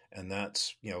 And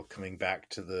that's, coming back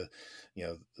to the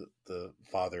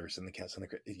fathers and the cats and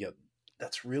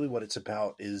that's really what it's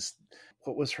about. Is,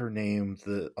 what was her name?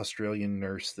 The Australian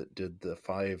nurse that did the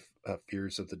 5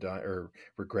 fears of the dying, or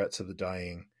regrets of the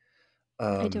dying.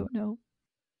 I don't know.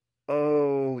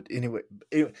 Oh, anyway,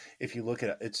 if you look at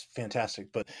it, it's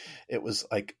fantastic. But it was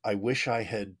like, I wish I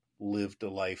had lived a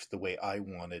life the way I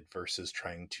wanted versus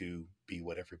trying to be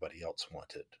what everybody else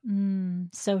wanted.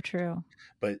 So true.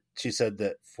 But she said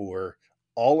that for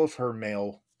all of her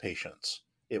male patients,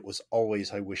 it was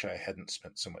always, I wish I hadn't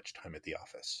spent so much time at the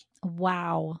office.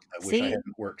 Wow. I wish I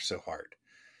hadn't worked so hard.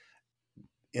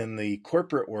 In the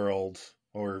corporate world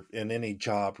or in any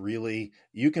job, really,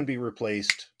 you can be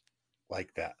replaced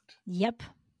like that. Yep.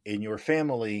 In your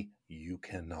family, you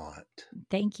cannot.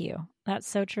 Thank you. That's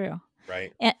so true.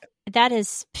 Right. And that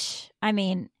is, I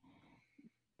mean,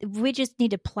 we just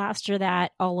need to plaster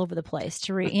that all over the place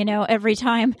to every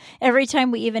time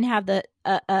we even have the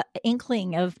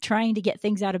inkling of trying to get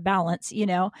things out of balance,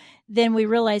 then we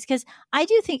realize, because I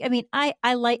do think,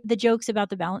 I like the jokes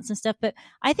about the balance and stuff, but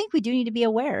I think we do need to be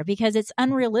aware, because it's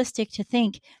unrealistic to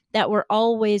think that we're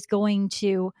always going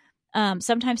to,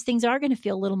 sometimes things are going to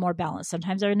feel a little more balanced,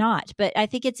 sometimes they're not. But I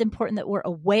think it's important that we're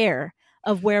aware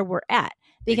of where we're at,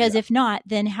 because if not,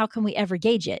 then how can we ever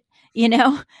gauge it?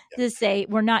 To say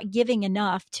we're not giving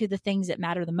enough to the things that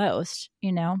matter the most,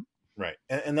 Right.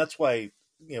 And that's why,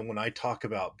 when I talk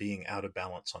about being out of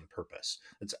balance on purpose,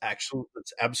 that's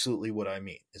absolutely what I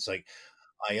mean. It's like,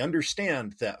 I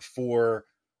understand that for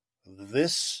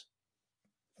this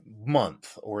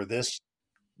month or this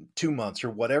 2 months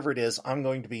or whatever it is, I'm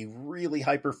going to be really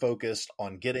hyper focused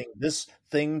on getting this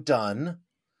thing done.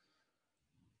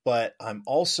 But I'm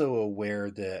also aware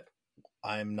that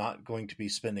I'm not going to be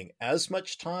spending as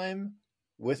much time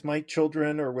with my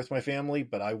children or with my family,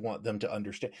 but I want them to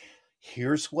understand,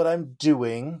 here's what I'm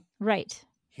doing. Right.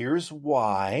 Here's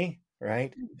why.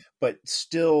 Right. But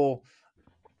still,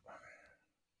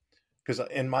 because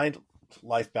in my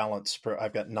life balance,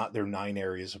 I've got there are 9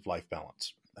 areas of life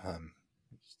balance.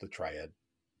 It's the triad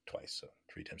twice, so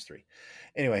 3 times 3.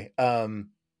 Anyway,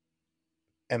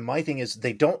 and my thing is,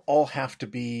 they don't all have to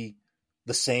be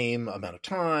the same amount of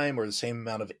time or the same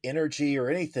amount of energy or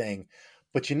anything,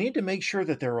 but you need to make sure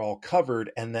that they're all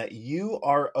covered and that you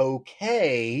are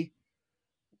okay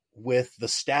with the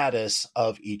status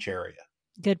of each area.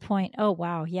 Good point. Oh,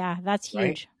 wow. Yeah, that's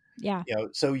huge. Right? Yeah.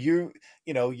 So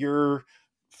your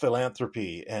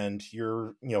philanthropy and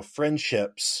your,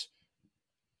 friendships,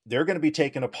 they're going to be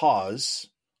taking a pause,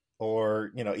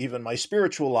 or, even my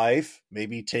spiritual life,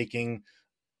 maybe taking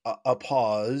a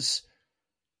pause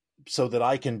so that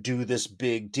I can do this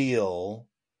big deal,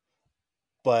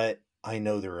 but I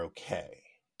know they're okay.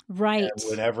 Right.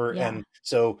 And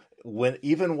so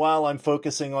even while I'm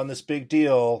focusing on this big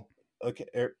deal, okay,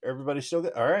 everybody's still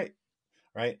good. All right.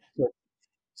 Right.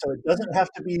 So it doesn't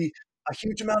have to be a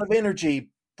huge amount of energy,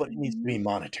 but it needs to be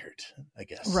monitored, I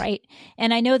guess. Right.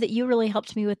 And I know that you really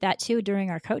helped me with that too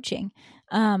during our coaching,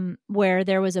 where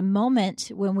there was a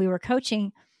moment when we were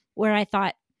coaching where I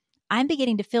thought, I'm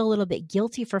beginning to feel a little bit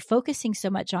guilty for focusing so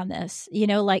much on this.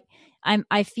 Like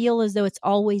I feel as though it's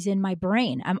always in my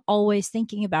brain. I'm always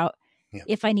thinking about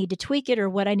if I need to tweak it or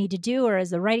what I need to do, or as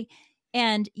the writing.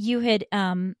 And you had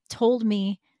told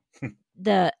me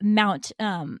the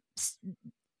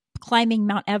climbing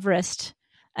Mount Everest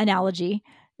analogy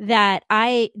that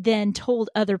I then told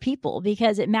other people,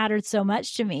 because it mattered so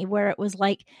much to me, where it was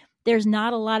like, there's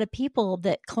not a lot of people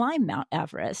that climb Mount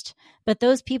Everest, but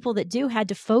those people that do had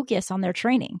to focus on their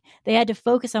training. They had to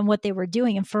focus on what they were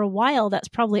doing. And for a while, that's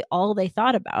probably all they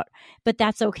thought about, but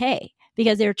that's okay,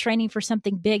 because they're training for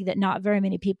something big that not very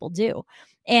many people do.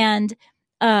 And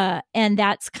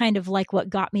that's kind of like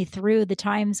what got me through the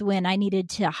times when I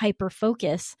needed to hyper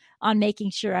focus on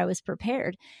making sure I was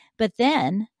prepared. But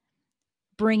then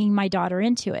bringing my daughter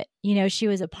into it, she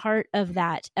was a part of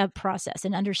that process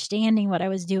and understanding what I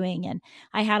was doing. And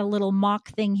I had a little mock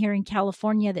thing here in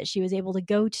California that she was able to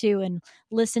go to and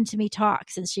listen to me talk,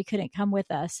 since she couldn't come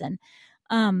with us. And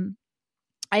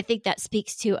I think that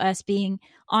speaks to us being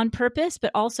on purpose,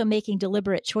 but also making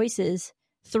deliberate choices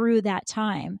through that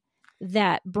time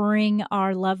that bring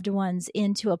our loved ones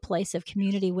into a place of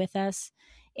community with us.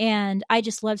 And I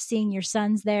just love seeing your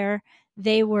sons there.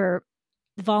 They were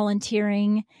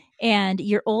volunteering, and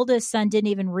your oldest son didn't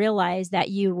even realize that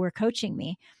you were coaching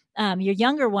me. Your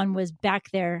younger one was back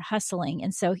there hustling.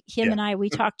 And so and we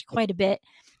talked quite a bit,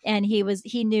 and he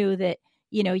knew that,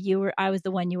 I was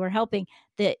the one you were helping.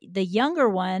 The younger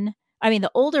one,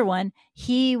 the older one,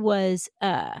 he was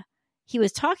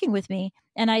talking with me,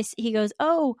 and he goes,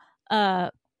 "Oh,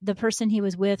 the person he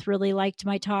was with really liked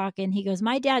my talk." And he goes,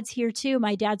 "My dad's here too.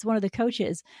 My dad's one of the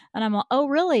coaches." And I'm all, "Oh,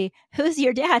 really? Who's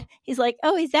your dad?" He's like,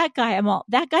 "Oh, he's that guy." I'm all,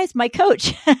 "That guy's my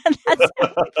coach."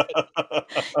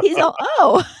 He's all,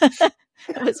 "Oh."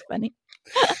 It was funny.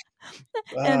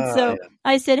 And so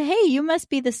I said, hey, you must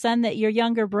be the son that your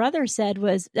younger brother said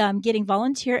was getting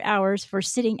volunteer hours for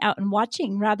sitting out and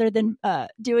watching rather than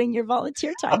doing your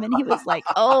volunteer time. And he was like,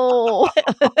 oh.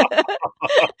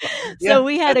 So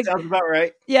we had sounds about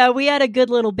right. Yeah, we had a good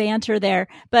little banter there,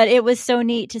 but it was so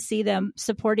neat to see them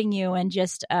supporting you, and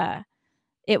just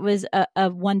it was a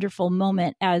wonderful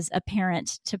moment as a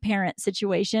parent to parent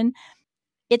situation.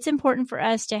 It's important for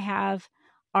us to have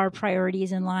our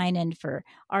priorities in line, and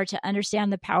to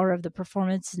understand the power of the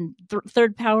performance and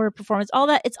third power performance, all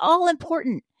that. It's all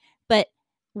important, but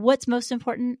what's most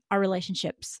important are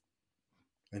relationships.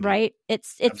 Indeed. Right?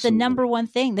 It's Absolutely. The number one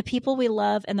thing, the people we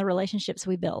love and the relationships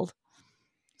we build.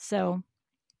 So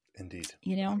indeed, I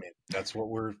mean, that's what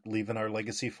we're leaving our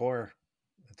legacy for.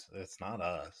 It's not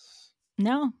us.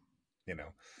 No.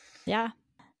 Yeah.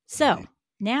 So indeed.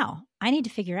 Now I need to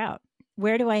figure out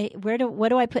what do I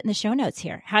put in the show notes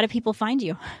here? How do people find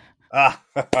you?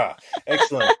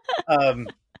 Excellent.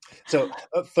 So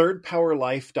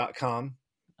thirdpowerlife.com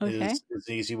is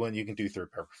the easy one. You can do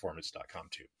thirdpowerperformance.com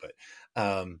too, but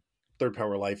Third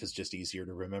Power Life is just easier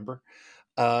to remember.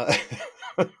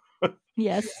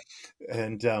 Yes.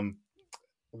 And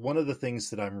one of the things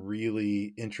that I'm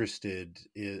really interested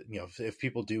in, if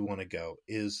people do want to go,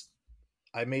 is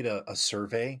I made a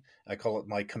survey. I call it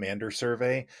my commander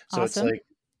survey. So Awesome. It's like,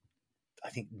 I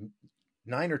think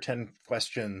 9 or 10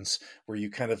 questions where you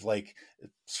kind of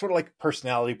sort of like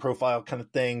personality profile kind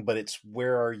of thing, but it's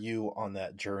where are you on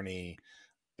that journey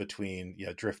between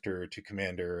drifter to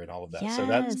commander and all of that. Yes.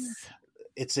 So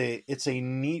it's a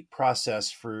neat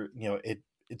process for,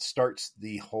 it starts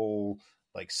the whole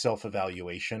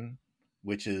self-evaluation,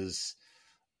 which is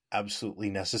absolutely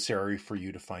necessary for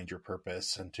you to find your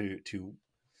purpose and to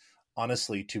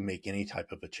honestly, to make any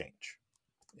type of a change.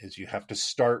 Is you have to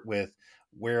start with,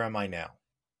 where am I now?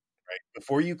 Right?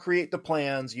 Before you create the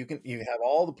plans, you have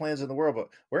all the plans in the world, but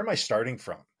where am I starting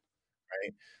from?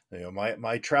 Right?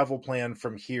 My travel plan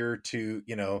from here to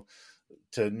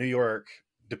New York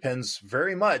depends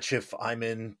very much if I'm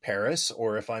in Paris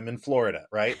or if I'm in Florida,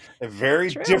 right? They're very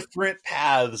different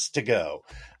paths to go.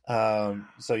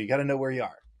 So you got to know where you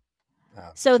are.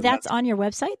 So that's on your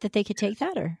website that they could take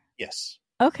that, or? Yes.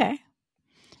 Okay.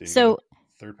 So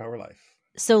Third Power Life.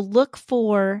 So look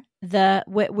for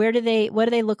what do they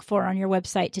look for on your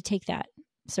website to take that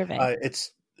survey?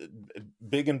 It's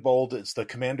big and bold. It's the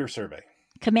Commander Survey.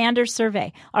 Commander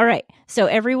Survey. All right. So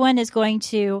everyone is going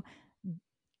to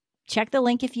check the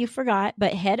link if you forgot,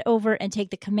 but head over and take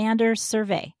the Commander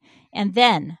Survey. And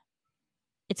then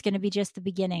it's going to be just the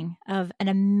beginning of an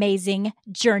amazing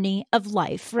journey of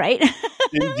life, right?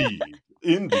 Indeed.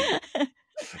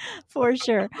 For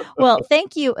sure. Well,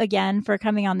 thank you again for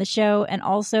coming on the show. And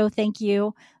also thank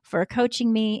you for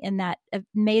coaching me in that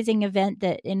amazing event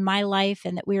that in my life,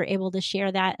 and that we were able to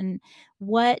share that. And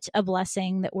what a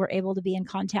blessing that we're able to be in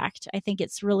contact. I think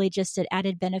it's really just an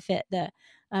added benefit, the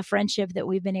friendship that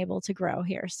we've been able to grow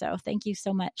here. So thank you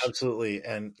so much. Absolutely.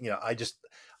 And,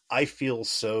 I feel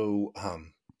so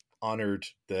honored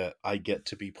that I get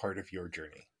to be part of your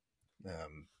journey.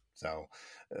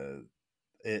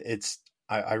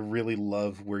 I really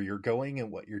love where you're going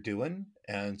and what you're doing.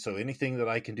 And so anything that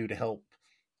I can do to help,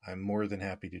 I'm more than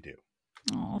happy to do.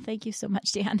 Oh, thank you so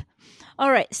much, Dan. All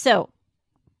right. So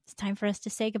it's time for us to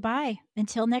say goodbye.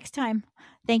 Until next time.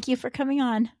 Thank you for coming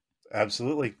on.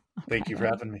 Absolutely. Thank you for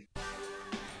having me.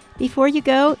 Before you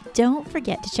go, don't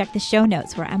forget to check the show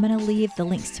notes, where I'm going to leave the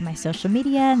links to my social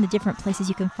media and the different places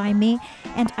you can find me.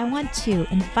 And I want to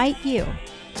invite you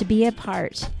to be a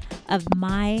part of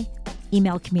my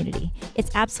email community.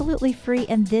 It's absolutely free,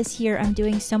 and this year I'm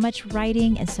doing so much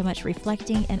writing and so much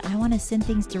reflecting, and I want to send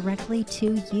things directly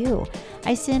to you.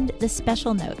 I send the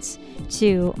special notes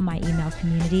to my email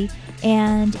community,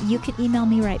 and you can email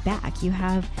me right back. You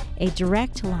have a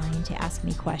direct line to ask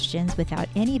me questions without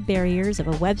any barriers of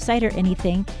a website or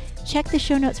anything. Check the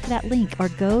show notes for that link, or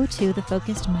go to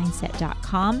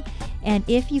thefocusedmindset.com, and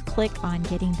if you click on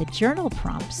getting the journal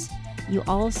prompts, you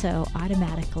also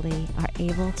automatically are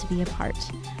able to be a part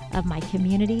of my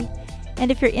community.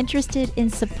 And if you're interested in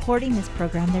supporting this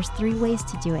program, there's 3 ways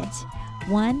to do it.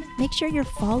 1, make sure you're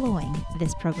following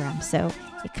this program so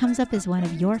it comes up as one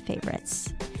of your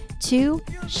favorites. 2,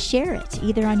 share it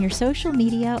either on your social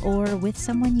media or with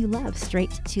someone you love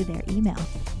straight to their email.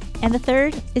 And the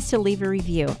 3rd is to leave a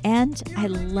review, and I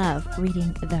love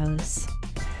reading those.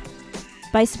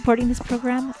 By supporting this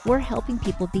program, we're helping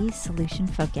people be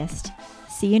solution-focused.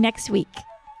 See you next week.